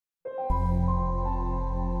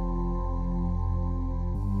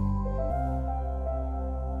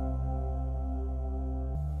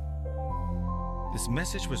This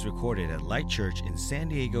message was recorded at Light Church in San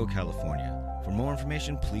Diego, California. For more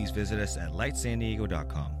information, please visit us at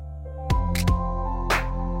lightsandiego.com.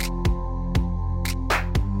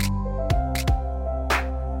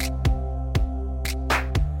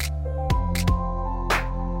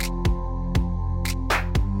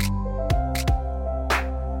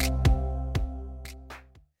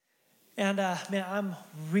 And man, I'm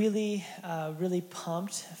really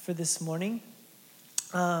pumped for this morning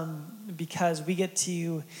because we get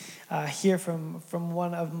to hear from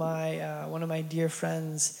one of my dear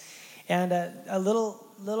friends, and a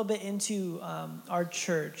little bit into our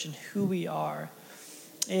church and who we are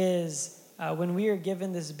is when we are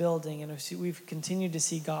given this building, and we've continued to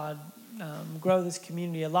see God grow this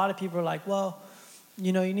community. A lot of people are like, well,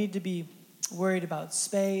 you need to be worried about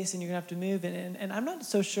space and you're gonna have to move, and I'm not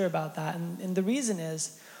so sure about that, and the reason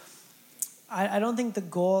is I don't think the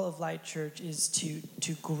goal of Light Church is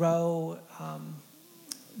to grow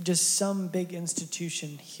just some big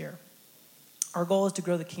institution here. Our goal is to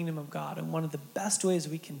grow the kingdom of God, and one of the best ways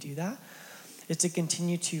we can do that is to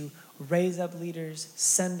continue to raise up leaders,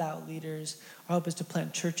 send out leaders. Our hope is to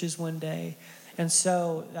plant churches one day. And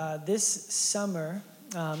so this summer,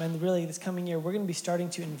 and really this coming year, we're going to be starting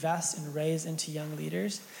to invest and raise into young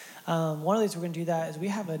leaders. One of the ways we're going to do that is we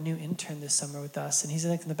have a new intern this summer with us, and he's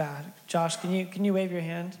in the back. Josh, can you wave your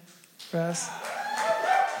hand for us?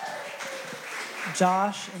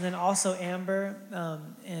 Josh, and then also Amber,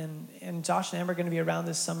 and Josh and Amber are going to be around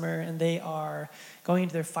this summer, and they are going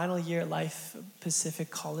into their final year at Life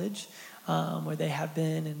Pacific College, where they have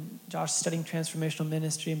been, and Josh is studying transformational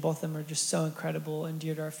ministry, and both of them are just so incredible and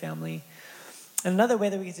dear to our family. And another way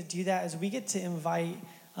that we get to do that is we get to invite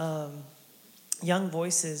young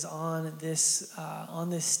voices on this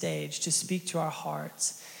stage to speak to our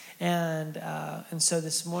hearts. And so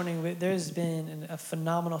this morning, there's been a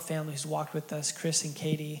phenomenal family who's walked with us, Chris and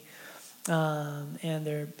Katie, and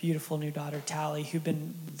their beautiful new daughter, Tally, who've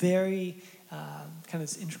been very kind of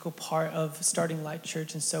this integral part of starting Light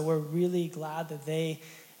Church. And so we're really glad that they've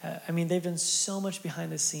done so much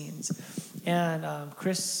behind the scenes. And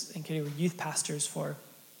Chris and Katie were youth pastors for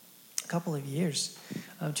a couple of years,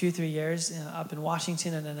 2 or 3 years, up in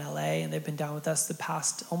Washington and in LA, and they've been down with us the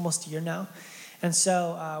past almost year now. And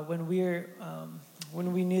so when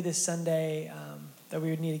we knew this Sunday that we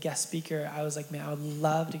would need a guest speaker, I was like, man, I would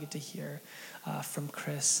love to get to hear from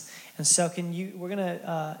Chris. And so we're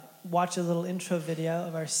gonna watch a little intro video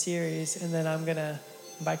of our series, and then I'm gonna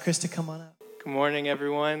invite Chris to come on up. Good morning,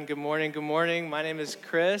 everyone. Good morning. Good morning. My name is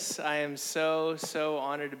Chris. I am so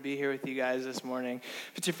honored to be here with you guys this morning.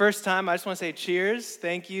 If it's your first time, I just want to say cheers.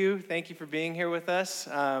 Thank you. Thank you for being here with us.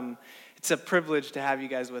 It's a privilege to have you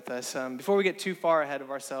guys with us. Before we get too far ahead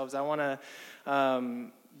of ourselves, I want to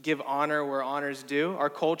give honor where honor's due.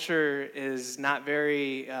 Our culture is not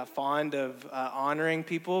very fond of honoring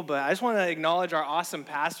people, but I just want to acknowledge our awesome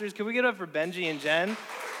pastors. Can we get up for Benji and Jen?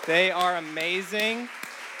 They are amazing.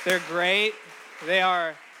 They're great.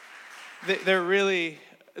 They're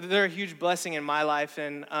a huge blessing in my life,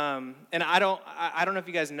 and I don't know if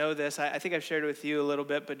you guys know this. I think I've shared it with you a little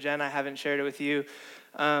bit, but Jen, I haven't shared it with you.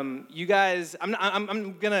 You guys, I'm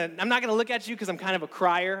not gonna look at you because I'm kind of a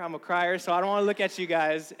crier. I'm a crier, so I don't want to look at you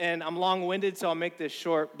guys, and I'm long-winded, so I'll make this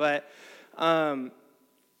short. But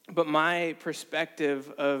my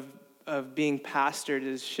perspective of being pastored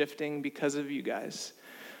is shifting because of you guys.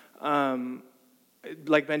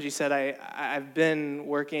 Like Benji said, I've been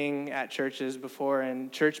working at churches before,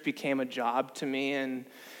 and church became a job to me, and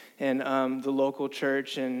the local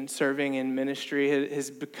church and serving in ministry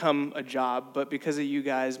has become a job. But because of you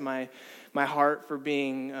guys, my heart for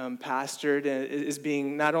being pastored is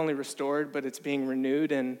being not only restored, but it's being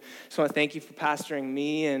renewed. And so I thank you for pastoring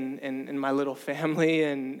me and my little family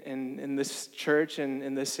and in this church and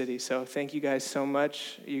in this city. So thank you guys so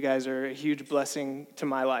much. You guys are a huge blessing to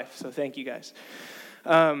my life. So thank you guys.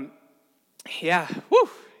 Yeah, woo!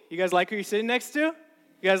 You guys like who you're sitting next to? You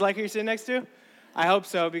guys like who you're sitting next to? I hope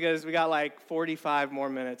so, because we got like 45 more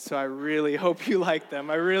minutes, so I really hope you like them.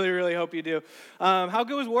 I really hope you do. How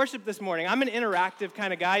good was worship this morning? I'm an interactive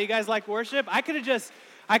kind of guy. You guys like worship? I could have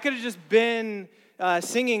just been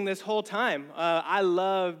singing this whole time. I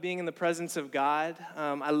love being in the presence of God.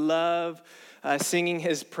 I love singing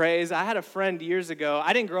his praise. I had a friend years ago.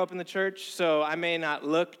 I didn't grow up in the church, so I may not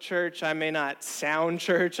look church. I may not sound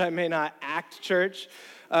church. I may not act church.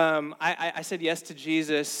 I said yes to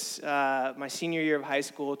Jesus my senior year of high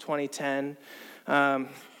school, 2010.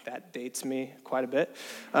 That dates me quite a bit.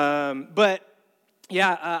 But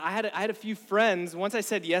yeah, I had a few friends. Once I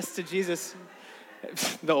said yes to Jesus,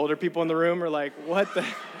 the older people in the room are like, what the?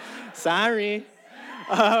 Sorry.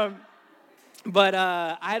 But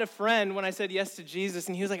I had a friend when I said yes to Jesus,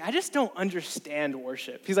 and he was like, I just don't understand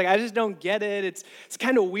worship. He's like, I just don't get it. It's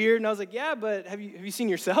kind of weird. And I was like, yeah, but have you seen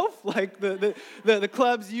yourself? Like the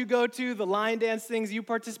clubs you go to, the line dance things you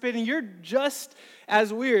participate in, you're just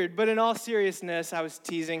as weird. But in all seriousness, I was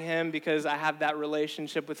teasing him because I have that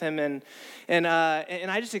relationship with him. And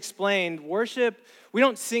I just explained worship. We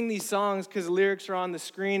don't sing these songs because the lyrics are on the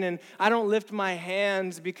screen, and I don't lift my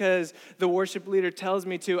hands because the worship leader tells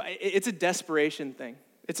me to. It's a desperation thing.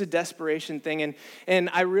 It's a desperation thing. And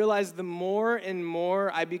I realized the more and more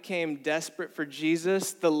I became desperate for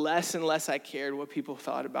Jesus, the less and less I cared what people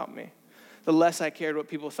thought about me. The less I cared what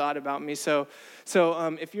people thought about me. So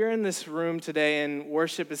if you're in this room today and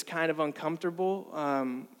worship is kind of uncomfortable,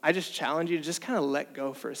 I just challenge you to just kind of let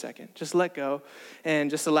go for a second. Just let go and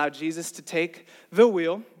just allow Jesus to take the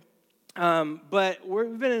wheel. But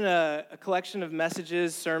we've been in a collection of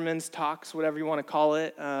messages, sermons, talks, whatever you want to call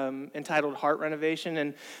it, entitled Heart Renovation.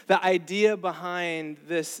 And the idea behind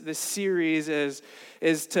this series is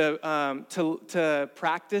to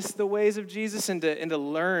practice the ways of Jesus and to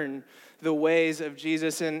learn the ways of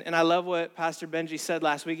Jesus. And I love what Pastor Benji said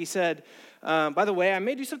last week. He said, by the way, I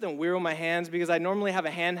may do something weird with my hands because I normally have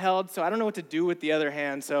a handheld, so I don't know what to do with the other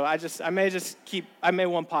hand. So I may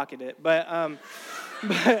one pocket it. Yeah,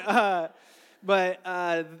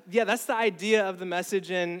 that's the idea of the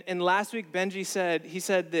message. And last week, Benji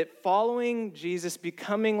said that following Jesus,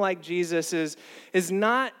 becoming like Jesus is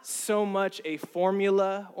not so much a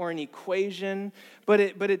formula or an equation, but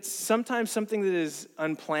it's sometimes something that is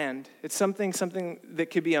unplanned. It's something that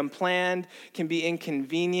could be unplanned, can be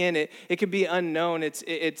inconvenient. It could be unknown.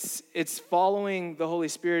 It's following the Holy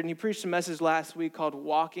Spirit. And he preached a message last week called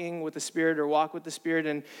Walking with the Spirit or Walk with the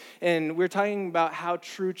Spirit. And we're talking about how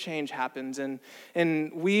true change happens. And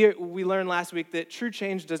we learned last week that true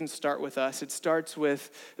change doesn't start with us. It starts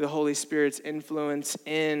with the Holy Spirit's influence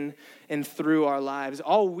in and through our lives.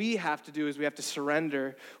 All we have to do is we have to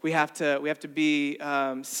surrender. We have to be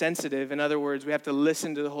sensitive. In other words, we have to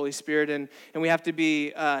listen to the Holy Spirit, and we have to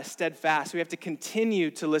be steadfast. We have to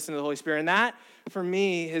continue to listen to the Holy Spirit. And that, for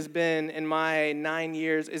me, has been in my 9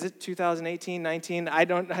 years. Is it 2018, 19? I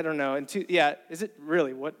don't know. Is it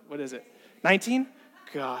really? What is it? 19?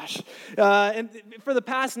 Gosh. And for the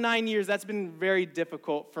past 9 years, that's been very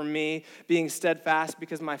difficult for me, being steadfast,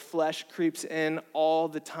 because my flesh creeps in all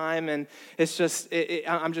the time. And it's just,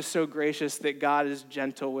 I'm just so gracious that God is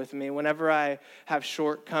gentle with me. Whenever I have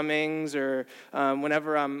shortcomings or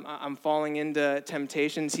whenever I'm falling into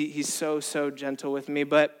temptations, he's so gentle with me.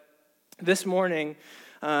 But this morning,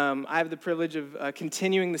 I have the privilege of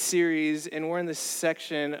continuing the series, and we're in this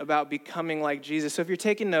section about becoming like Jesus. So if you're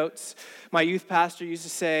taking notes, my youth pastor used to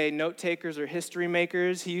say note takers are history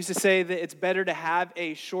makers. He used to say that it's better to have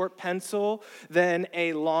a short pencil than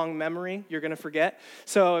a long memory. You're going to forget.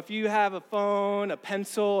 So if you have a phone, a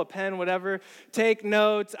pencil, a pen, whatever, take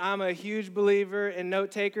notes. I'm a huge believer in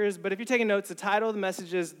note takers. But if you're taking notes, the title of the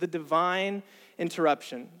message is The Divine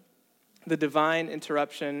Interruption. The Divine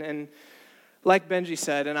Interruption. And like Benji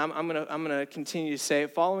said, and I'm gonna continue to say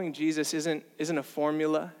it, following Jesus isn't a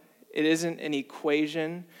formula. It isn't an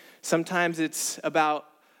equation. Sometimes it's about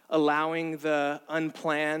allowing the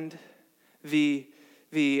unplanned, the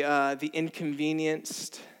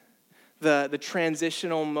inconvenienced, the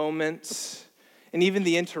transitional moments, and even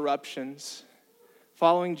the interruptions.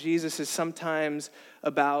 Following Jesus is sometimes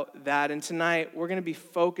about that. And tonight, we're going to be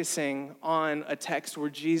focusing on a text where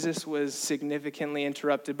Jesus was significantly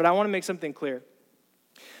interrupted. But I want to make something clear.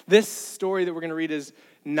 This story that we're going to read is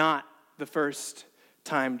not the first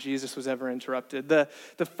time Jesus was ever interrupted. The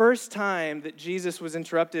first time that Jesus was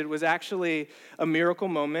interrupted was actually a miracle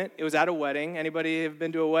moment. It was at a wedding. Anybody have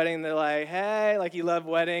been to a wedding? They're like, hey, like you love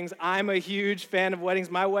weddings. I'm a huge fan of weddings.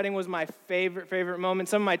 My wedding was my favorite moment.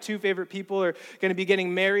 Some of my two favorite people are going to be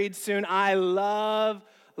getting married soon. I love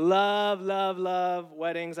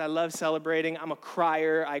weddings. I love celebrating. I'm a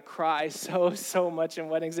crier. I cry so much in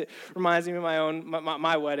weddings. It reminds me of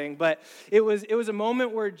my wedding. But it was a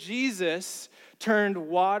moment where Jesus turned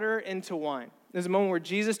water into wine. There's a moment where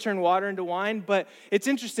Jesus turned water into wine, but it's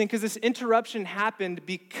interesting because this interruption happened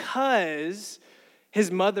because his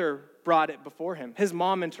mother brought it before him. His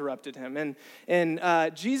mom interrupted him. And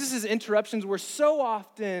Jesus' interruptions were so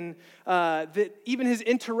often that even his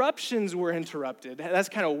interruptions were interrupted. That's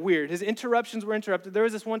kind of weird. His interruptions were interrupted. There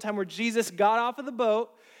was this one time where Jesus got off of the boat,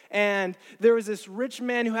 and there was this rich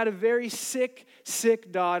man who had a very sick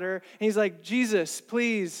daughter. And he's like, Jesus,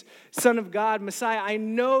 please, Son of God, Messiah, I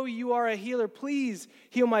know you are a healer. Please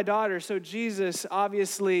heal my daughter. So Jesus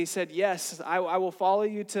obviously said, yes, I will follow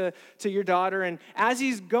you to your daughter. And as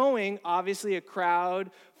he's going, obviously a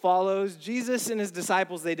crowd follows. Jesus and his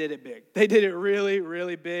disciples, they did it big. They did it really,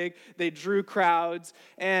 really big. They drew crowds,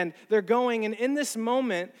 and they're going. And in this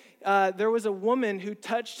moment, there was a woman who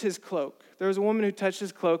touched his cloak. There was a woman who touched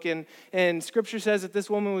his cloak, and Scripture says that this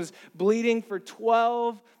woman was bleeding for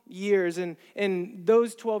 12 years. And in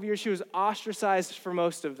those 12 years, she was ostracized for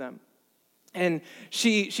most of them. And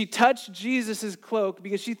she touched Jesus' cloak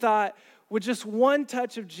because she thought, with just one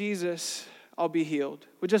touch of Jesus, I'll be healed.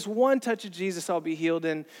 With just one touch of Jesus, I'll be healed.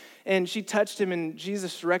 And she touched him, and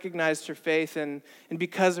Jesus recognized her faith, and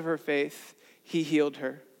because of her faith, he healed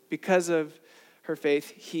her. Because of her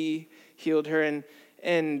faith, he healed her.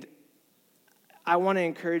 And I want to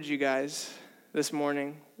encourage you guys this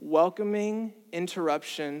morning, welcoming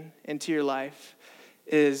interruption into your life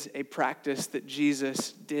is a practice that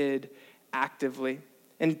Jesus did actively.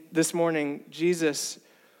 And this morning, Jesus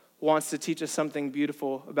wants to teach us something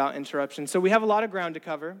beautiful about interruption. So we have a lot of ground to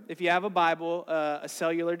cover. If you have a Bible, a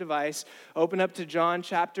cellular device, open up to John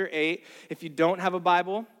chapter 8. If you don't have a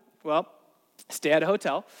Bible, well, stay at a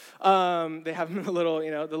hotel. They have them in the little,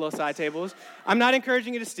 the little side tables. I'm not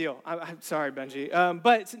encouraging you to steal. I'm sorry, Benji.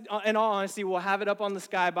 But in all honesty, we'll have it up on the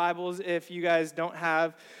Sky Bibles if you guys don't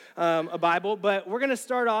have a Bible. But we're going to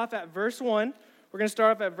start off at verse 1. We're going to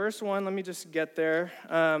start off at verse 1. Let me just get there.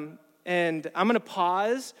 And I'm going to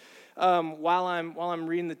pause while I'm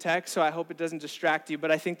reading the text, so I hope it doesn't distract you.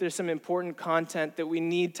 But I think there's some important content that we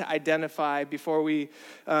need to identify before we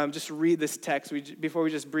just read this text, before we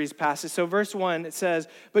just breeze past it. So verse 1, it says,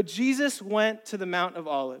 "But Jesus went to the Mount of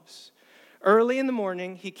Olives. Early in the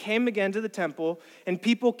morning, he came again to the temple, and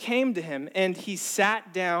people came to him, and he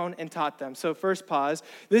sat down and taught them." So first pause.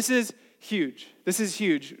 This is huge. This is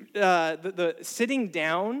huge. The sitting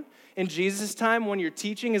down in Jesus' time, when you're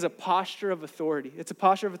teaching, is a posture of authority. It's a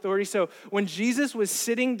posture of authority. So when Jesus was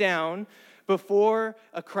sitting down before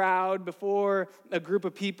a crowd, before a group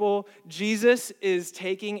of people, Jesus is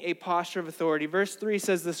taking a posture of authority. Verse 3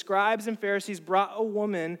 says, "The scribes and Pharisees brought a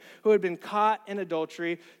woman who had been caught in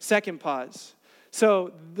adultery." Second pause.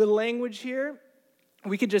 So the language here,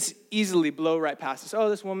 we could just easily blow right past this. Oh,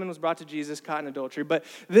 this woman was brought to Jesus, caught in adultery. But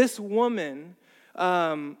this woman,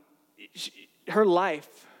 her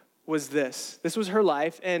life was this. This was her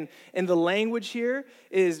life, and the language here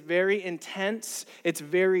is very intense. It's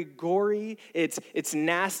very gory. It's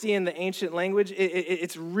nasty in the ancient language.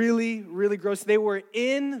 It's really, really gross. They were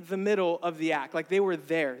in the middle of the act. Like, they were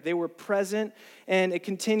there. They were present, and it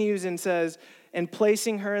continues and says, "And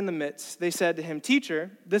placing her in the midst, they said to him,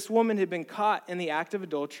 'Teacher, this woman had been caught in the act of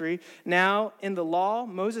adultery. Now, in the law,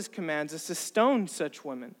 Moses commands us to stone such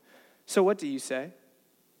women. So what do you say?'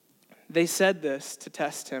 They said this to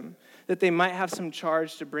test him, that they might have some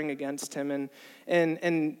charge to bring against him.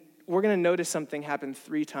 And we're going to notice something happened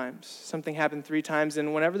 3 times. Something happened 3 times.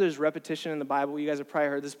 And whenever there's repetition in the Bible, you guys have probably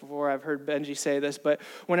heard this before. I've heard Benji say this. But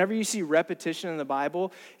whenever you see repetition in the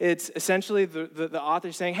Bible, it's essentially the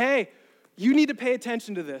author saying, hey, you need to pay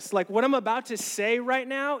attention to this. Like, what I'm about to say right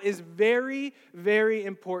now is very, very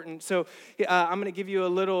important. So I'm going to give you a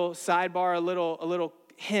little sidebar, a little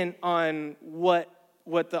hint on what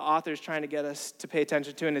the author is trying to get us to pay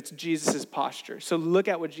attention to, and it's Jesus' posture. So look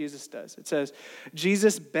at what Jesus does. It says,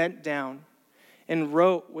 Jesus bent down and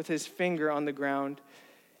wrote with his finger on the ground,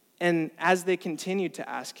 and as they continued to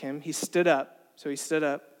ask him, he stood up. So he stood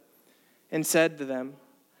up and said to them,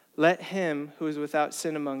 "Let him who is without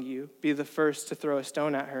sin among you be the first to throw a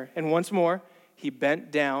stone at her." And once more, he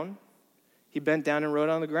bent down and wrote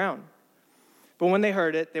on the ground. But when they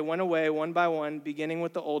heard it, they went away one by one, beginning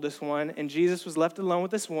with the oldest one, and Jesus was left alone with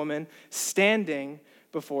this woman standing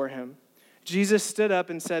before him. Jesus stood up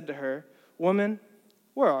and said to her, "Woman,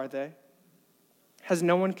 where are they? Has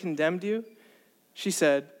no one condemned you?" She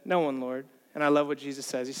said, "No one, Lord." And I love what Jesus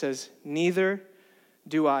says. He says, "Neither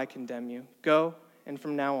do I condemn you. Go, and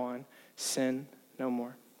from now on, sin no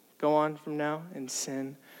more." Go on from now and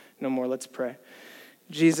sin no more. Let's pray.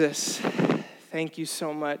 Jesus, thank you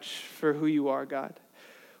so much for who you are, God.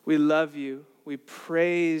 We love you. We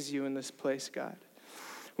praise you in this place, God.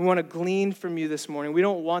 We want to glean from you this morning. We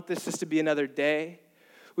don't want this just to be another day.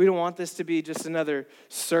 We don't want this to be just another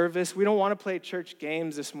service. We don't want to play church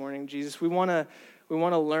games this morning, Jesus. We want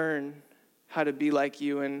to learn how to be like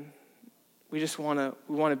you, and we want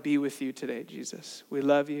to be with you today, Jesus. We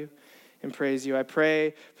love you and praise you. I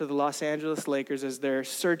pray for the Los Angeles Lakers as they're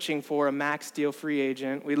searching for a max deal free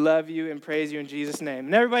agent. We love you and praise you in Jesus' name.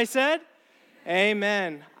 And everybody said,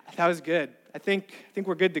 amen. That was good. I think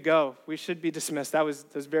we're good to go. We should be dismissed. That was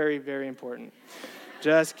very, very important.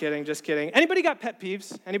 Just kidding. Anybody got pet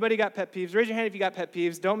peeves? Raise your hand if you got pet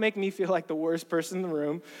peeves. Don't make me feel like the worst person in the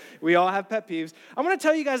room. We all have pet peeves. I'm going to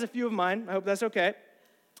tell you guys a few of mine. I hope that's okay.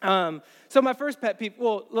 So my first pet peeve,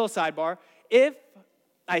 well, little sidebar. If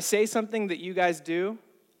I say something that you guys do,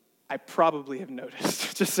 I probably have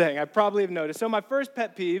noticed. Just saying, I probably have noticed. So my first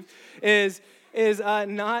pet peeve is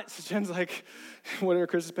not, so Jen's like, what are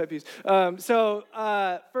Chris's pet peeves?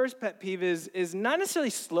 First pet peeve is not necessarily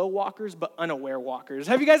slow walkers, but unaware walkers.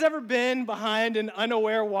 Have you guys ever been behind an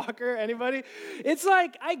unaware walker? Anybody? It's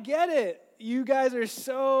like, I get it. You guys are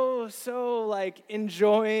so like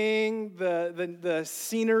enjoying the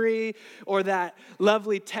scenery or that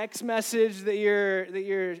lovely text message that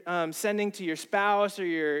you're sending to your spouse or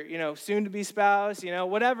your soon to be spouse,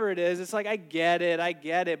 whatever it is. It's like I get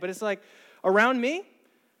it, but it's like around me,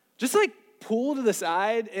 just like pull to the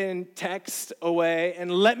side and text away and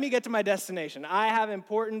let me get to my destination. I have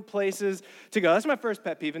important places to go. That's my first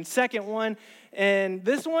pet peeve. And second one, and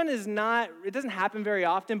this one it doesn't happen very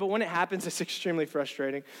often, but when it happens, it's extremely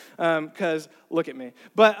frustrating because look at me.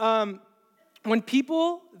 But when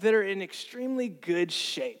people that are in extremely good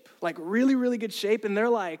shape, like really, really good shape, and they're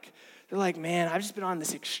like, man, I've just been on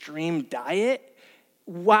this extreme diet.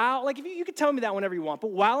 Wow, like if you could tell me that whenever you want, but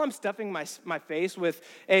while I'm stuffing my face with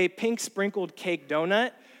a pink sprinkled cake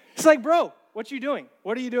donut, it's like, bro, what you doing?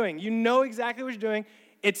 What are you doing? You know exactly what you're doing.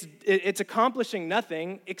 It's accomplishing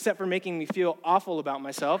nothing except for making me feel awful about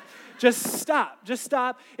myself. Just stop.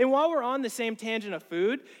 And while we're on the same tangent of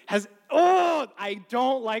food, I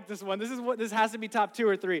don't like this one. This has to be top 2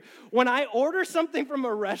 or 3. When I order something from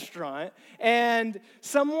a restaurant and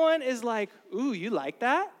someone is like, ooh, you like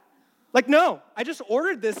that? Like, no, I just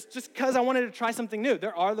ordered this just because I wanted to try something new.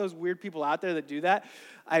 There are those weird people out there that do that.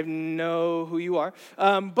 I know who you are.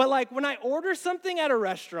 But like when I order something at a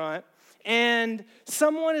restaurant and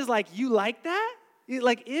someone is like, you like that?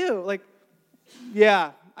 Like, ew. Like,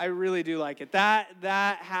 yeah, I really do like it.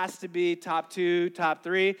 That has to be top 2, top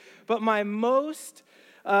 3. But the most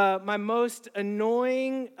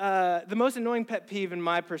annoying pet peeve in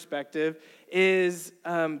my perspective is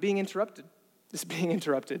being interrupted. Just being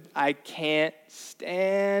interrupted. I can't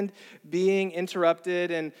stand being interrupted.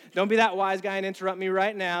 And don't be that wise guy and interrupt me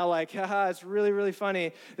right now. Like, haha, it's really, really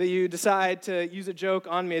funny that you decide to use a joke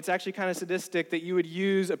on me. It's actually kind of sadistic that you would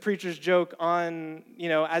use a preacher's joke on,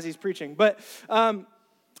 as he's preaching. But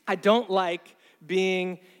I don't like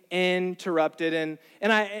being interrupted. And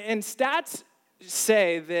stats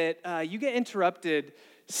say that you get interrupted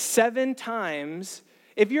 7 times.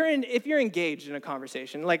 If you're engaged in a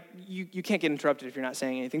conversation, like you can't get interrupted if you're not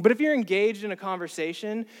saying anything, but if you're engaged in a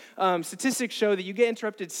conversation, statistics show that you get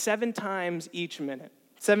interrupted 7 times each minute.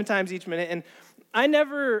 7 times each minute, and I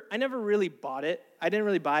never really bought it. I didn't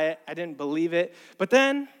really buy it. I didn't believe it. But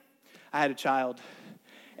then I had a child,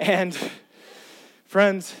 and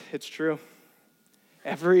friends, it's true.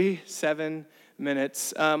 Every 7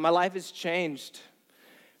 minutes, my life has changed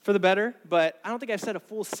for the better. But I don't think I've said a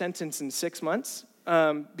full sentence in 6 months.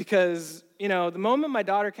 Because, the moment my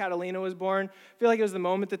daughter Catalina was born, I feel like it was the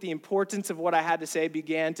moment that the importance of what I had to say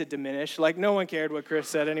began to diminish. Like, no one cared what Chris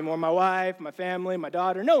said anymore. My wife, my family, my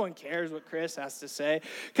daughter, no one cares what Chris has to say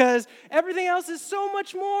because everything else is so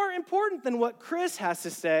much more important than what Chris has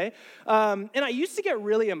to say. And I used to get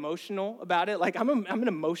really emotional about it. Like, I'm an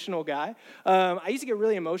emotional guy. I used to get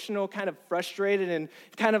really emotional, kind of frustrated, and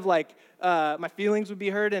kind of like my feelings would be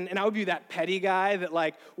hurt, and I would be that petty guy that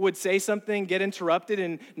like would say something, get interrupted,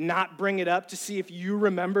 and not bring it up to see if you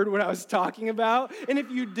remembered what I was talking about. And if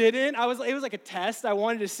you didn't, it was like a test. I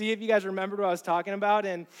wanted to see if you guys remembered what I was talking about.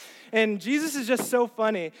 And Jesus is just so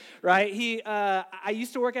funny, right? I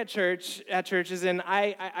used to work at churches, and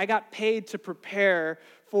I got paid to prepare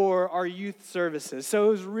for our youth services. So it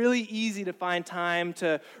was really easy to find time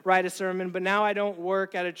to write a sermon, but now I don't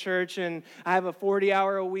work at a church, and I have a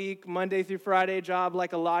 40-hour-a-week, Monday through Friday job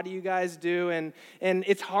like a lot of you guys do, and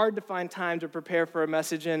it's hard to find time to prepare for a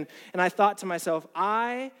message, and I thought to myself,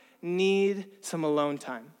 I need some alone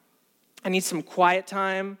time. I need some quiet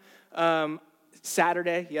time.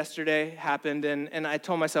 Yesterday happened, and I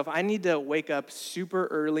told myself I need to wake up super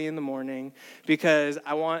early in the morning because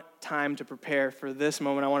I want time to prepare for this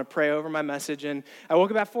moment. I want to pray over my message, and I woke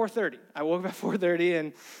up at 4:30.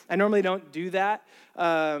 And I normally don't do that,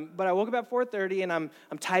 but I woke up at 4:30, and I'm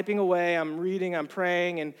typing away, I'm reading, I'm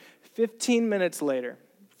praying, and 15 minutes later,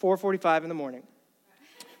 4:45 in the morning,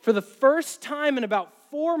 for the first time in about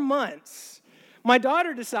 4 months, my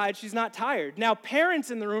daughter decides she's not tired. Now, parents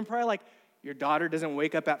in the room probably like, your daughter doesn't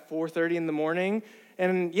wake up at 4:30 in the morning?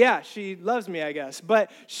 And yeah, she loves me, I guess. But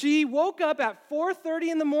she woke up at 4:30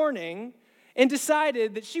 in the morning and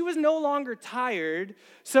decided that she was no longer tired.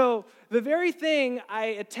 So the very thing I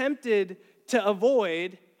attempted to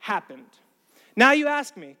avoid happened. Now you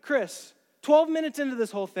ask me, Chris, 12 minutes into this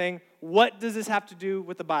whole thing, what does this have to do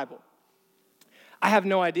with the Bible? I have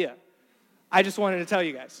no idea. I just wanted to tell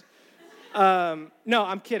you guys. No,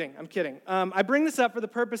 I'm kidding. I bring this up for the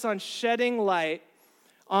purpose on shedding light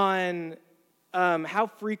on how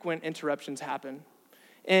frequent interruptions happen.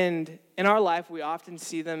 And in our life, we often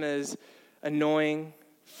see them as annoying,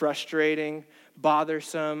 frustrating,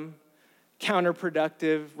 bothersome,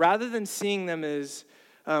 counterproductive, rather than seeing them as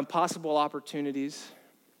possible opportunities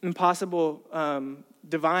and possible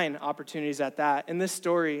divine opportunities at that. In this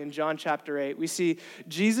story, in John chapter 8, we see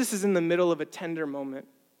Jesus is in the middle of a tender moment.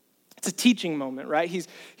 It's a teaching moment, right? He's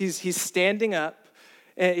standing up.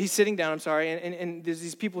 He's sitting down, and there's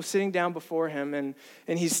these people sitting down before him, and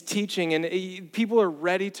he's teaching, and people are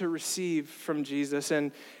ready to receive from Jesus,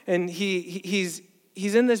 and he's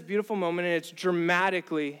in this beautiful moment, and it's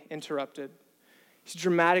dramatically interrupted. He's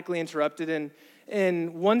dramatically interrupted,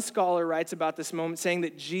 and one scholar writes about this moment saying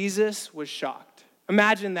that Jesus was shocked.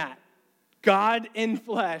 Imagine that. God in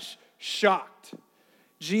flesh, shocked.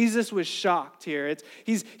 Jesus was shocked here.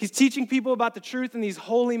 He's teaching people about the truth, and these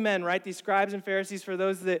holy men, right? These scribes and Pharisees, for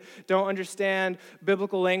those that don't understand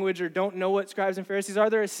biblical language or don't know what scribes and Pharisees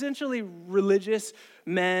are, they're essentially religious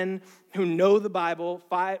men who know the Bible,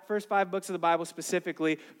 first 5 books of the Bible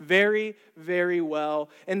specifically, very, very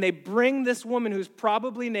well. And they bring this woman who's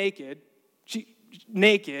probably naked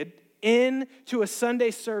into a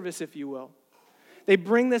Sunday service, if you will. They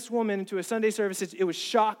bring this woman into a Sunday service. It was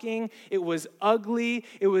shocking. It was ugly.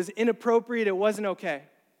 It was inappropriate. It wasn't okay.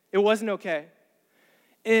 It wasn't okay.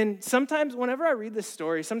 And sometimes, whenever I read this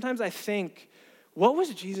story, sometimes I think, what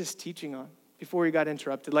was Jesus teaching on before he got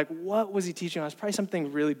interrupted? Like, what was he teaching on? It's probably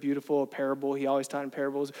something really beautiful, a parable. He always taught in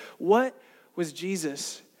parables. What was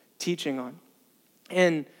Jesus teaching on?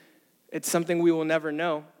 And it's something we will never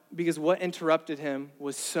know, because what interrupted him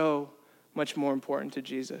was so much more important to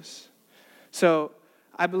Jesus. So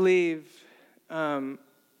I believe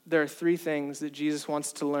there are 3 things that Jesus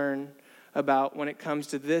wants to learn about when it comes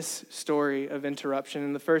to this story of interruption.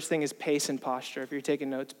 And the first thing is pace and posture. If you're taking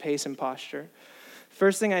notes, pace and posture.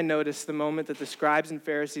 First thing I noticed the moment that the scribes and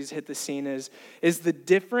Pharisees hit the scene is the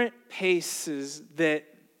different paces that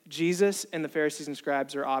Jesus and the Pharisees and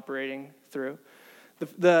scribes are operating through.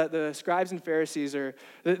 The scribes and Pharisees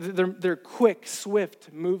they're quick,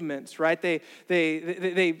 swift movements, right?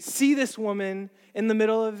 They see this woman in the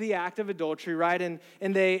middle of the act of adultery, right? And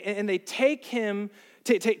they take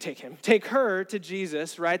her to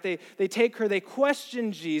Jesus, right? They take her, they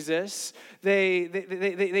question Jesus.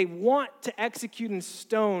 They want to execute and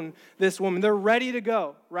stone this woman. They're ready to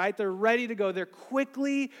go, right? They're ready to go. They're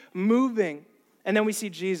quickly moving. And then we see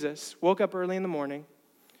Jesus woke up early in the morning,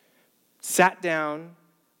 sat down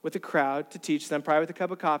with the crowd to teach them, probably with a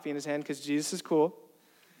cup of coffee in his hand because Jesus is cool,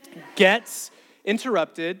 gets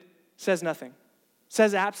interrupted, says nothing,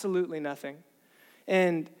 says absolutely nothing.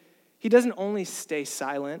 And he doesn't only stay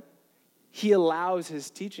silent, he allows his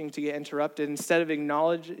teaching to get interrupted instead of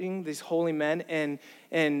acknowledging these holy men and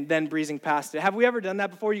then breezing past it. Have we ever done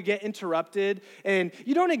that before? You get interrupted and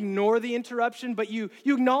you don't ignore the interruption, but you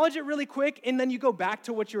acknowledge it really quick and then you go back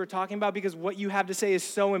to what you were talking about because what you have to say is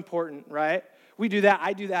so important, right? We do that.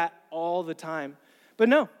 I do that all the time. But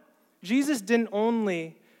no, Jesus didn't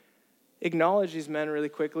only acknowledge these men really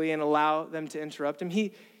quickly and allow them to interrupt him.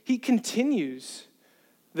 He continues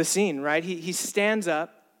the scene, right? He stands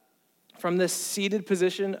up from this seated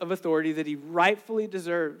position of authority that he rightfully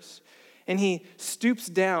deserves. And he stoops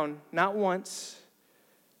down, not once,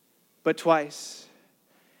 but twice,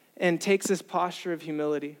 and takes this posture of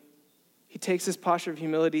humility. He takes this posture of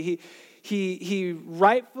humility. He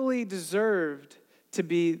rightfully deserved to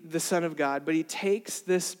be the Son of God, but he takes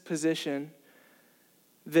this position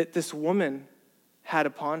that this woman had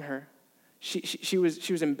upon her. She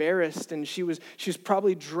was embarrassed, and she was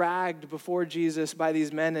probably dragged before Jesus by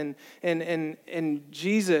these men, and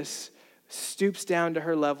Jesus stoops down to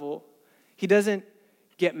her level. He doesn't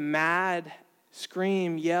get mad,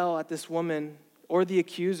 scream, yell at this woman or the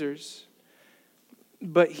accusers,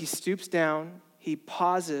 but he stoops down, he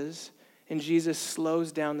pauses, and Jesus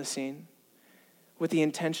slows down the scene with the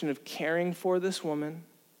intention of caring for this woman,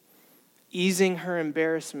 easing her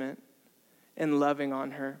embarrassment, and loving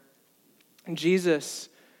on her. And Jesus,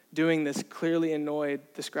 doing this, clearly annoyed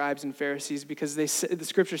the scribes and Pharisees because the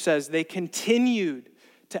scripture says they continued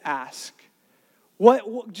to ask,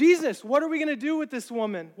 Jesus, what are we going to do with this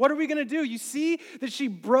woman? What are we going to do? You see that she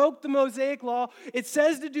broke the Mosaic law. It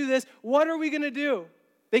says to do this. What are we going to do?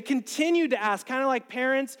 They continue to ask, kind of like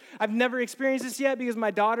parents. I've never experienced this yet because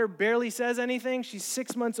my daughter barely says anything. She's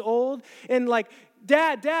 6 months old. And like,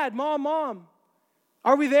 Dad, Mom,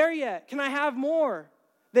 are we there yet? Can I have more?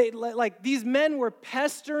 These men were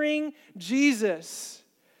pestering Jesus,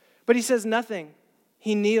 but he says nothing.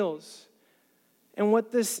 He kneels. And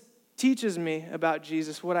what this teaches me about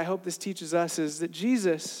Jesus, what I hope this teaches us, is that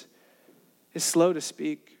Jesus is slow to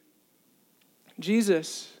speak.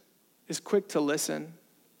 Jesus is quick to listen.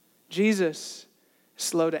 Jesus is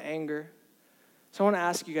slow to anger. So I want to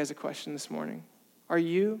ask you guys a question this morning. Are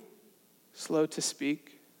you slow to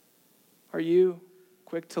speak? Are you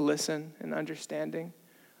quick to listen and understanding?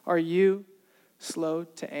 Are you slow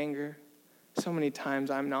to anger? So many times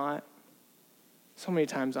I'm not. So many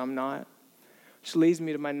times I'm not. Which leads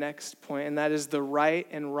me to my next point, and that is the right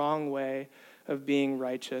and wrong way of being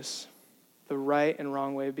righteous. The right and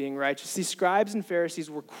wrong way of being righteous. These scribes and Pharisees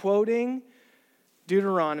were quoting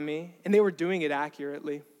Deuteronomy, and they were doing it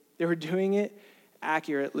accurately. They were doing it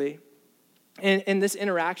accurately. And this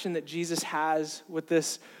interaction that Jesus has with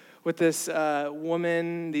this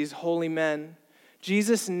woman, these holy men,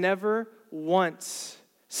 Jesus never once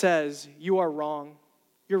says, "You are wrong.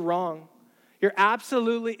 You're wrong. You're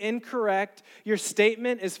absolutely incorrect. Your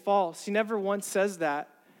statement is false." He never once says that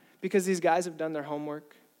because these guys have done their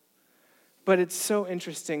homework. But it's so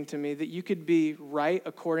interesting to me that you could be right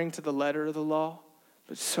according to the letter of the law,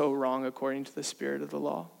 but so wrong according to the spirit of the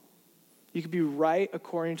law. You could be right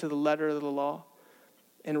according to the letter of the law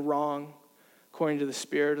and wrong according to the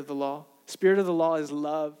spirit of the law. The spirit of the law is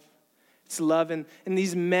love. It's love. And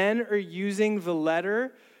these men are using the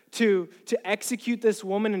letter to execute this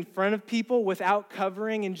woman in front of people without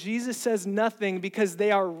covering. And Jesus says nothing because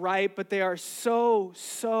they are right, but they are so,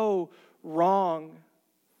 so wrong.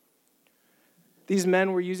 These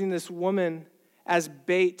men were using this woman as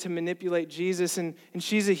bait to manipulate Jesus, and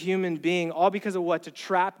she's a human being, all because of what? To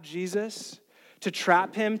trap Jesus, to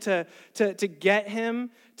trap him, to get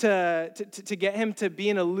him to get him to be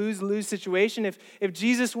in a lose-lose situation. If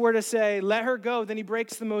Jesus were to say, "Let her go," then he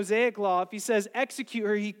breaks the Mosaic law. If he says, "Execute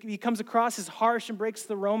her," he comes across as harsh and breaks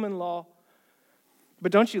the Roman law.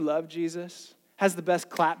 But don't you love Jesus? Has the best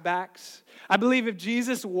clapbacks. I believe if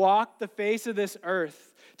Jesus walked the face of this earth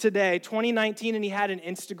today, 2019, and he had an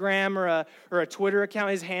Instagram or a Twitter account,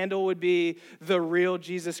 his handle would be The Real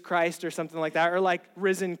Jesus Christ or something like that, or like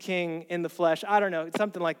Risen King in the Flesh. I don't know,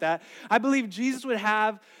 something like that. I believe Jesus would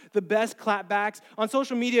have the best clapbacks. On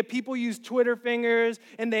social media, people use Twitter fingers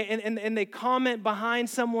and they comment behind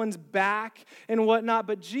someone's back and whatnot,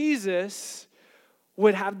 but Jesus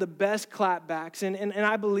would have the best clapbacks. And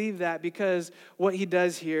I believe that because what he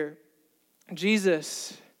does here,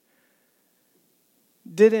 Jesus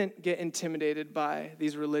didn't get intimidated by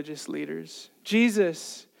these religious leaders.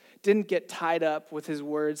 Jesus didn't get tied up with his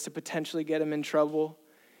words to potentially get him in trouble.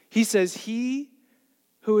 He says, "He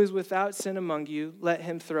who is without sin among you, let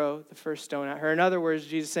him throw the first stone at her." In other words,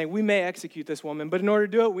 Jesus is saying, we may execute this woman, but in order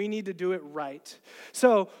to do it, we need to do it right.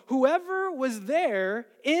 So whoever was there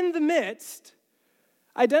in the midst,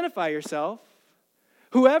 identify yourself.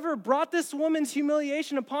 Whoever brought this woman's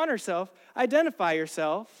humiliation upon herself, identify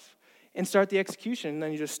yourself. And start the execution. And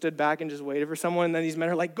then you just stood back and just waited for someone. And then these men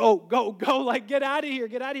are like, go, go, go. Like, get out of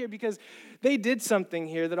here, because they did something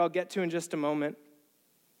here that I'll get to in just a moment.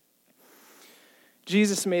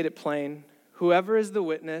 Jesus made it plain. Whoever is the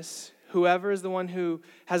witness, whoever is the one who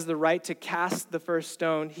has the right to cast the first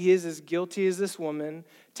stone, he is as guilty as this woman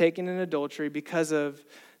taken in adultery because of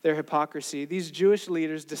their hypocrisy. These Jewish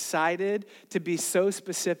leaders decided to be so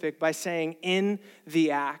specific by saying in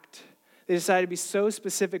the act. They decided to be so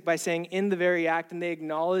specific by saying in the very act, and they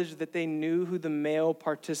acknowledged that they knew who the male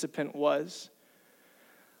participant was,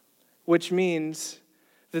 which means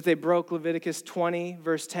that they broke Leviticus 20,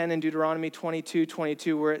 verse 10, and Deuteronomy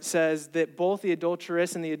 22, where it says that both the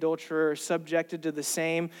adulteress and the adulterer are subjected to the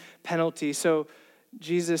same penalty. So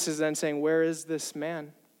Jesus is then saying, where is this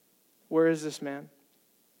man? Where is this man?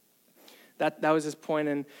 That was his point.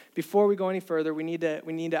 And before we go any further, we need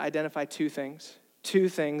to identify two things.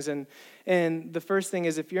 And the first thing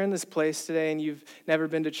is, if you're in this place today and you've never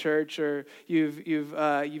been to church, or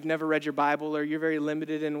you've never read your Bible, or you're very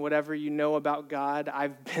limited in whatever you know about God,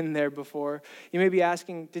 I've been there before. You may be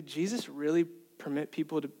asking, did Jesus really permit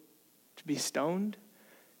people to be stoned?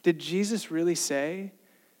 Did Jesus really say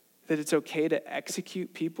that it's okay to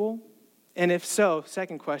execute people? And if so,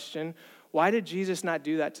 second question, why did Jesus not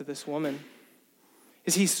do that to this woman?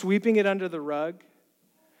 Is he sweeping it under the rug?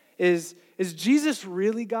 Is Jesus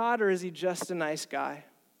really God, or is he just a nice guy?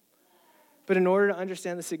 But in order to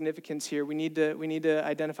understand the significance here, we need to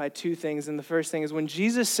identify two things. And the first thing is when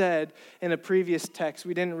Jesus said in a previous text,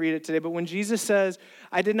 we didn't read it today, but when Jesus says,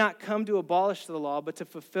 "I did not come to abolish the law, but to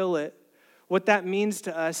fulfill it," what that means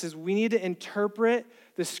to us is we need to interpret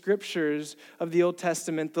the scriptures of the Old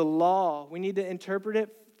Testament, the law. We need to interpret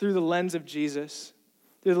it through the lens of Jesus.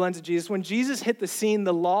 Through the lens of Jesus. When Jesus hit the scene,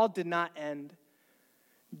 the law did not end.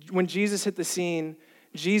 When Jesus hit the scene,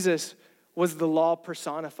 Jesus was the law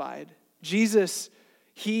personified. Jesus,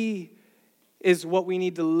 he is what we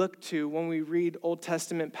need to look to when we read Old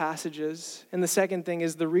Testament passages. And the second thing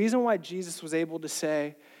is the reason why Jesus was able to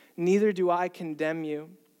say, "Neither do I condemn you,"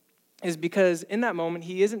 is because in that moment,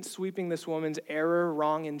 he isn't sweeping this woman's error,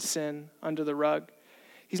 wrong, and sin under the rug.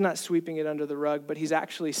 He's not sweeping it under the rug, but he's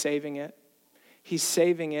actually saving it. He's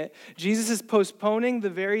saving it. Jesus is postponing the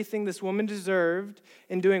very thing this woman deserved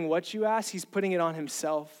in doing what you asked. He's putting it on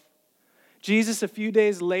himself. Jesus, a few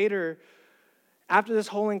days later, after this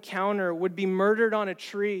whole encounter, would be murdered on a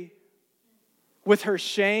tree with her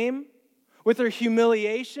shame, with her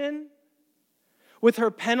humiliation, with her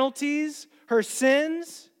penalties, her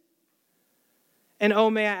sins. And oh,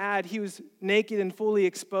 may I add, he was naked and fully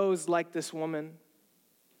exposed like this woman.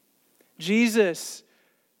 Jesus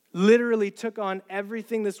literally took on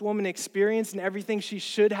everything this woman experienced and everything she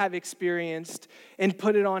should have experienced and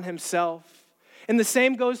put it on himself. And the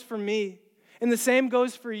same goes for me. And the same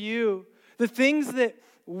goes for you. The things that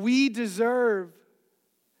we deserve,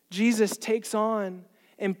 Jesus takes on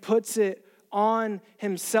and puts it on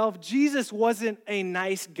himself. Jesus wasn't a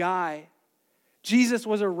nice guy. Jesus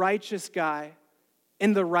was a righteous guy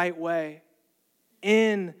in the right way.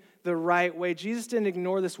 In the right way. Jesus didn't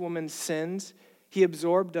ignore this woman's sins. He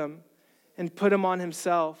absorbed them and put them on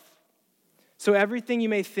himself. So everything you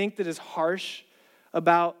may think that is harsh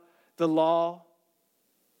about the law,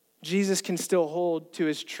 Jesus can still hold to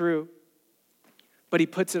as true. But he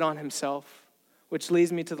puts it on himself, which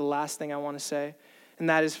leads me to the last thing I want to say, and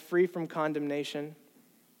that is free from condemnation.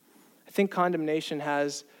 I think condemnation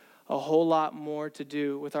has a whole lot more to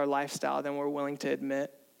do with our lifestyle than we're willing to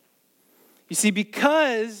admit. You see,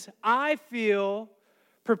 because I feel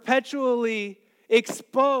perpetually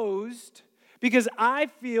exposed, because I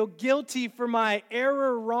feel guilty for my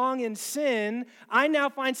error, wrong, and sin, I now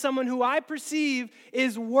find someone who I perceive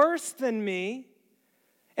is worse than me,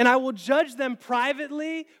 and I will judge them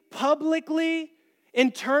privately, publicly,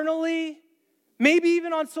 internally, maybe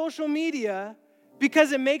even on social media,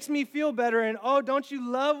 because it makes me feel better. And oh, don't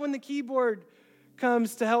you love when the keyboard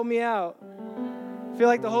comes to help me out? I feel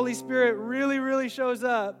like the Holy Spirit really, really shows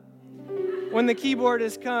up when the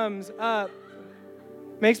keyboardist comes up.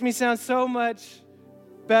 Makes me sound so much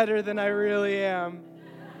better than I really am.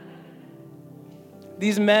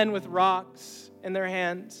 These men with rocks in their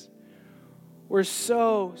hands were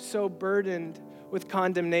so burdened with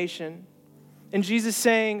condemnation. And Jesus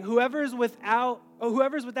saying, whoever's without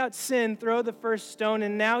sin, throw the first stone.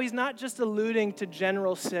 And now he's not just alluding to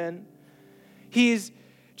general sin.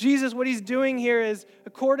 Jesus, what he's doing here is,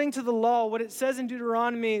 according to the law, what it says in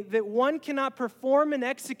Deuteronomy, that one cannot perform an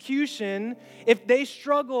execution if they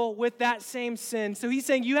struggle with that same sin. So he's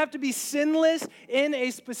saying you have to be sinless in a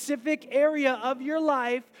specific area of your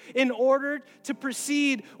life in order to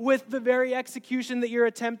proceed with the very execution that you're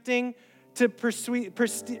attempting to proceed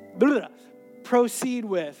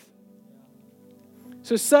with.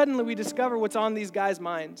 So suddenly we discover what's on these guys'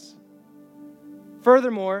 minds.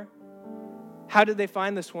 Furthermore, how did they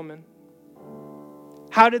find this woman?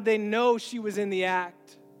 How did they know she was in the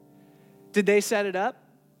act? Did they set it up?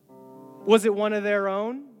 Was it one of their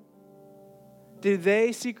own? Did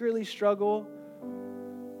they secretly struggle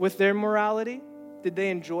with their morality? Did they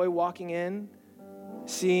enjoy walking in,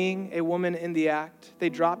 seeing a woman in the act? They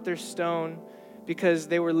dropped their stone because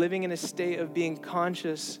they were living in a state of being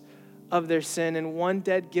conscious of their sin. And one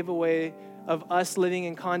dead giveaway of us living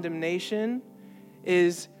in condemnation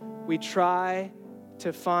is we try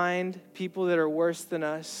to find people that are worse than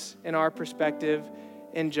us in our perspective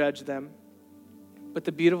and judge them. But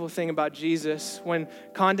the beautiful thing about Jesus, when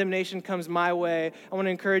condemnation comes my way, I want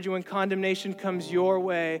to encourage you, when condemnation comes your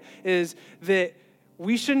way, is that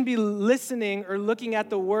we shouldn't be listening or looking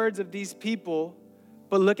at the words of these people,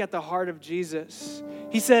 but look at the heart of Jesus.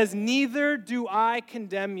 He says, neither do I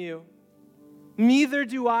condemn you. Neither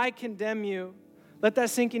do I condemn you. Let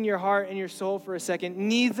that sink in your heart and your soul for a second.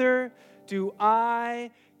 Neither do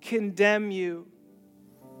I condemn you.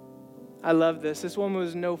 I love this. This woman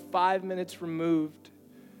was no 5 minutes removed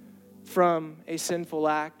from a sinful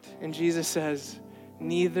act. And Jesus says,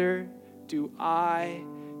 neither do I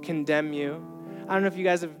condemn you. I don't know if you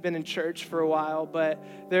guys have been in church for a while, but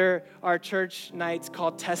there are church nights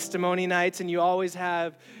called testimony nights, and you always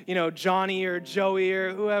have, Johnny or Joey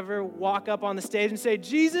or whoever walk up on the stage and say,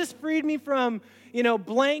 Jesus freed me from,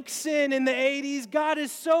 blank sin in the 80s. God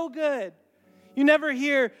is so good. You never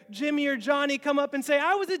hear Jimmy or Johnny come up and say,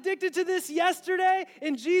 I was addicted to this yesterday,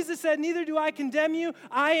 and Jesus said, neither do I condemn you.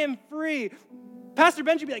 I am free. Pastor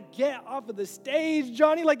Benji would be like, get off of the stage,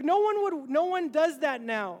 Johnny. Like no one does that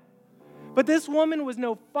now. But this woman was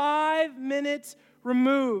no 5 minutes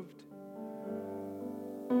removed.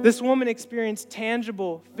 This woman experienced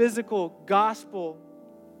tangible, physical gospel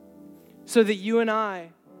so that you and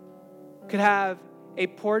I could have a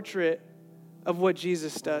portrait of what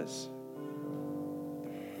Jesus does.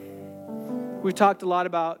 We've talked a lot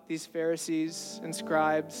about these Pharisees and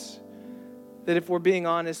scribes that if we're being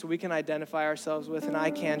honest, we can identify ourselves with, and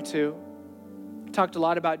I can too. We talked a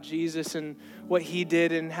lot about Jesus and what he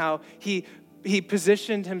did and how he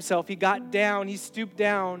positioned himself. He got down, he stooped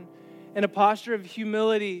down in a posture of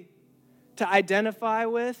humility to identify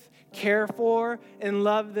with, care for, and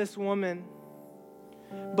love this woman.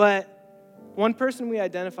 But one person we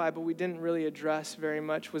identified, but we didn't really address very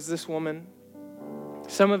much, was this woman.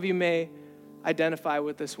 Some of you may identify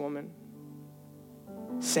with this woman.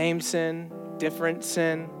 Same sin, different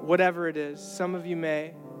sin, whatever it is. Some of you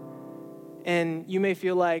may. And you may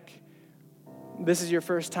feel like this is your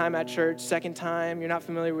first time at church, second time, you're not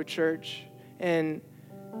familiar with church, and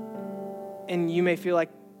you may feel like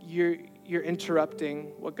you're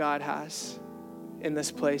interrupting what God has in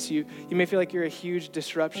this place. You may feel like you're a huge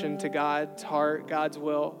disruption to God's heart, God's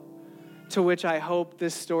will, to which I hope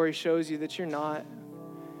this story shows you that you're not.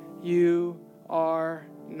 You are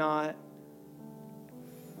not.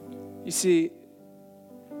 You see,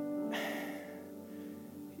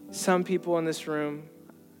 some people in this room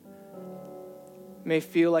may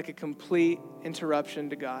feel like a complete interruption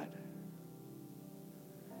to God.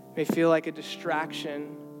 May feel like a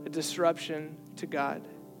distraction, a disruption to God.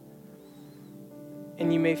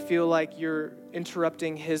 And you may feel like you're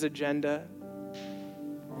interrupting his agenda.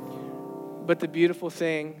 But the beautiful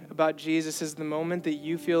thing about Jesus is the moment that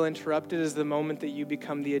you feel interrupted is the moment that you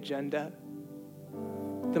become the agenda.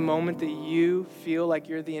 The moment that you feel like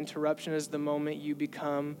you're the interruption is the moment you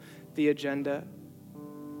become the agenda.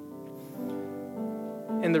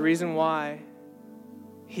 And the reason why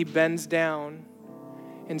he bends down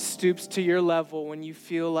and stoops to your level when you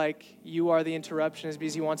feel like you are the interruption is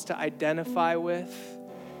because he wants to identify with,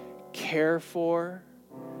 care for,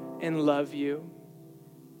 and love you.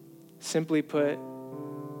 Simply put,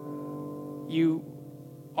 you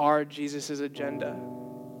are Jesus' agenda.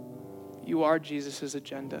 You are Jesus'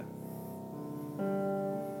 agenda.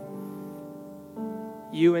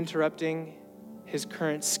 You interrupting his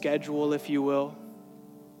current schedule, if you will,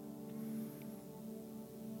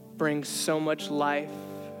 brings so much life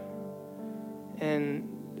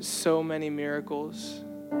and so many miracles.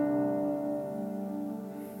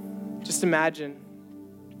 Just imagine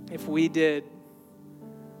if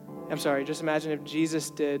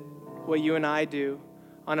Jesus did what you and I do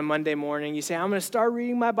on a Monday morning. You say, I'm going to start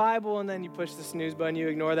reading my Bible, and then you push the snooze button, you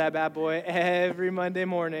ignore that bad boy every Monday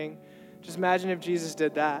morning. Just imagine if Jesus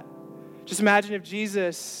did that. Just imagine if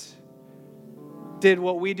Jesus did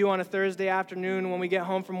what we do on a Thursday afternoon when we get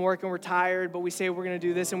home from work and we're tired, but we say we're going to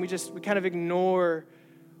do this, and we kind of ignore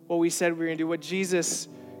what we said we were going to do, what Jesus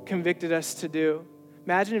convicted us to do.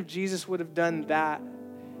 Imagine if Jesus would have done that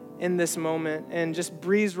in this moment and just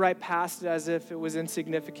breezed right past it as if it was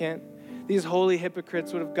insignificant. These holy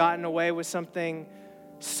hypocrites would have gotten away with something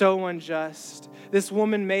so unjust. This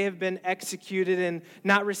woman may have been executed and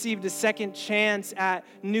not received a second chance at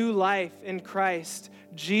new life in Christ.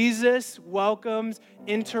 Jesus welcomes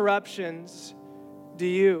interruptions. Do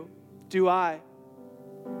you? Do I?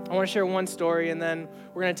 I want to share one story, and then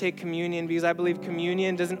we're going to take communion, because I believe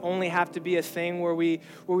communion doesn't only have to be a thing where we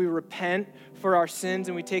repent for our sins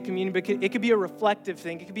and we take communion, but it could be a reflective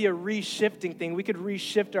thing. It could be a reshifting thing. We could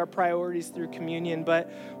reshift our priorities through communion.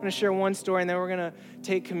 But I'm going to share one story, and then we're going to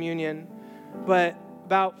take communion. But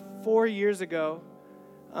about 4 years ago,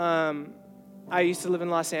 I used to live in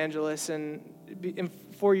Los Angeles, and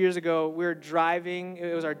 4 years ago, we were driving.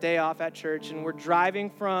 It was our day off at church, and we're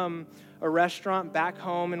driving from a restaurant back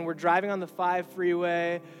home, and we're driving on the 5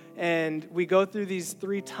 freeway, and we go through these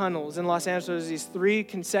 3 tunnels. In Los Angeles, there's these 3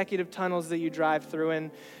 consecutive tunnels that you drive through,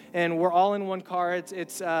 and we're all in one car.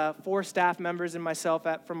 It's 4 staff members and myself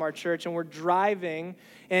from our church, and we're driving,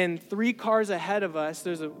 and 3 cars ahead of us,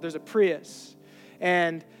 there's a Prius,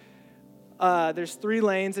 and there's 3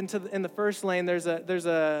 lanes. In the first lane, there's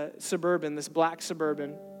a Suburban, this black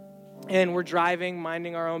Suburban, and we're driving,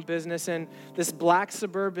 minding our own business, and this black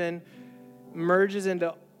Suburban merges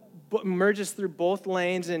through both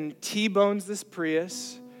lanes and T-bones this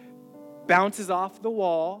Prius, bounces off the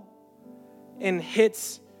wall, and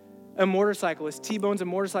hits a motorcyclist, T-bones a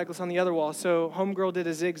motorcyclist on the other wall. So homegirl did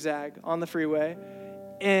a zigzag on the freeway,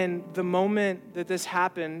 and the moment that this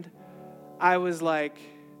happened, I was like,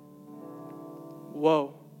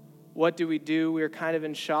 whoa, what do we do? We were kind of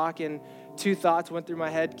in shock, and 2 thoughts went through my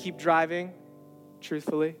head: keep driving,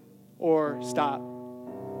 truthfully, or stop.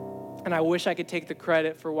 And I wish I could take the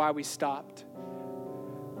credit for why we stopped.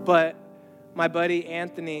 But my buddy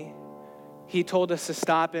Anthony, he told us to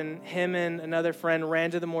stop, and him and another friend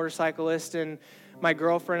ran to the motorcyclist, and my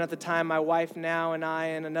girlfriend at the time, my wife now, and I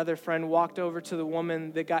and another friend walked over to the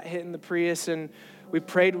woman that got hit in the Prius, and we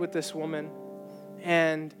prayed with this woman,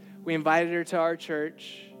 and we invited her to our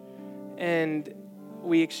church, and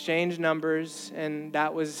we exchanged numbers, and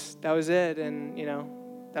that was it. And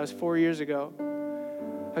that was 4 years ago.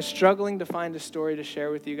 I was struggling to find a story to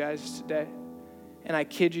share with you guys today, and I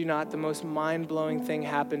kid you not, the most mind-blowing thing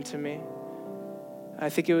happened to me. I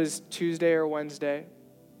think it was Tuesday or Wednesday.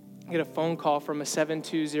 I get a phone call from a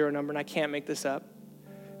 720 number, and I can't make this up.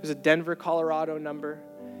 It was a Denver, Colorado number,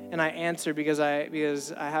 and I answered because I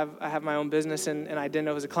have my own business, and I didn't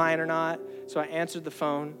know if it was a client or not. So I answered the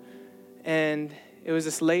phone, and it was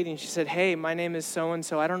this lady, and she said, "Hey, my name is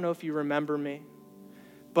so-and-so. I don't know if you remember me,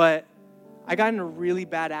 but I got in a really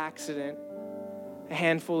bad accident a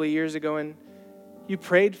handful of years ago, and you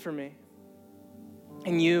prayed for me,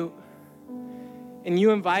 and you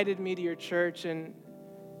invited me to your church, and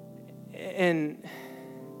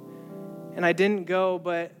I didn't go,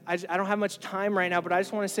 but I don't have much time right now, but I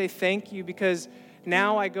just want to say thank you, because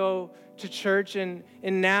now I go to church, and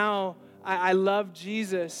now I love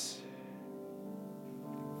Jesus."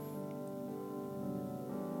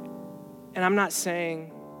 And I'm not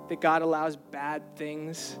saying that God allows bad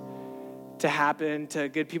things to happen to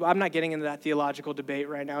good people. I'm not getting into that theological debate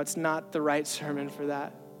right now. It's not the right sermon for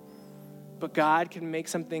that. But God can make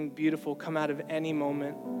something beautiful come out of any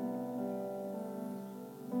moment.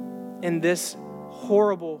 In this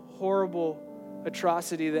horrible, horrible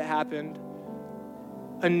atrocity that happened,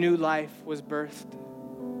 a new life was birthed.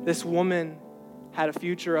 This woman had a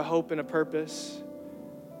future, a hope, and a purpose.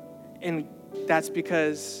 And that's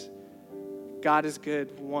because God is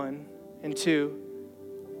good, 1. And 2,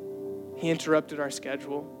 he interrupted our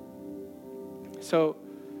schedule. So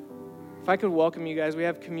if I could welcome you guys, we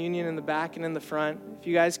have communion in the back and in the front. If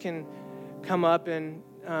you guys can come up and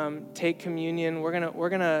take communion, we're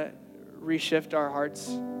gonna reshift our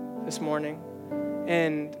hearts this morning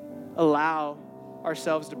and allow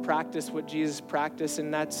ourselves to practice what Jesus practiced,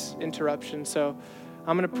 and that's interruption. So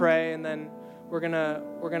I'm gonna pray, and then we're gonna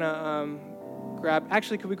grab.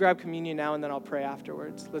 Actually, could we grab communion now, and then I'll pray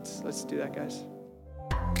afterwards? Let's do that, guys.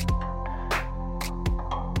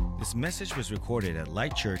 This message was recorded at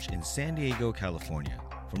Light Church in San Diego, California.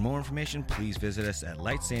 For more information, please visit us at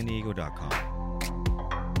lightsandiego.com.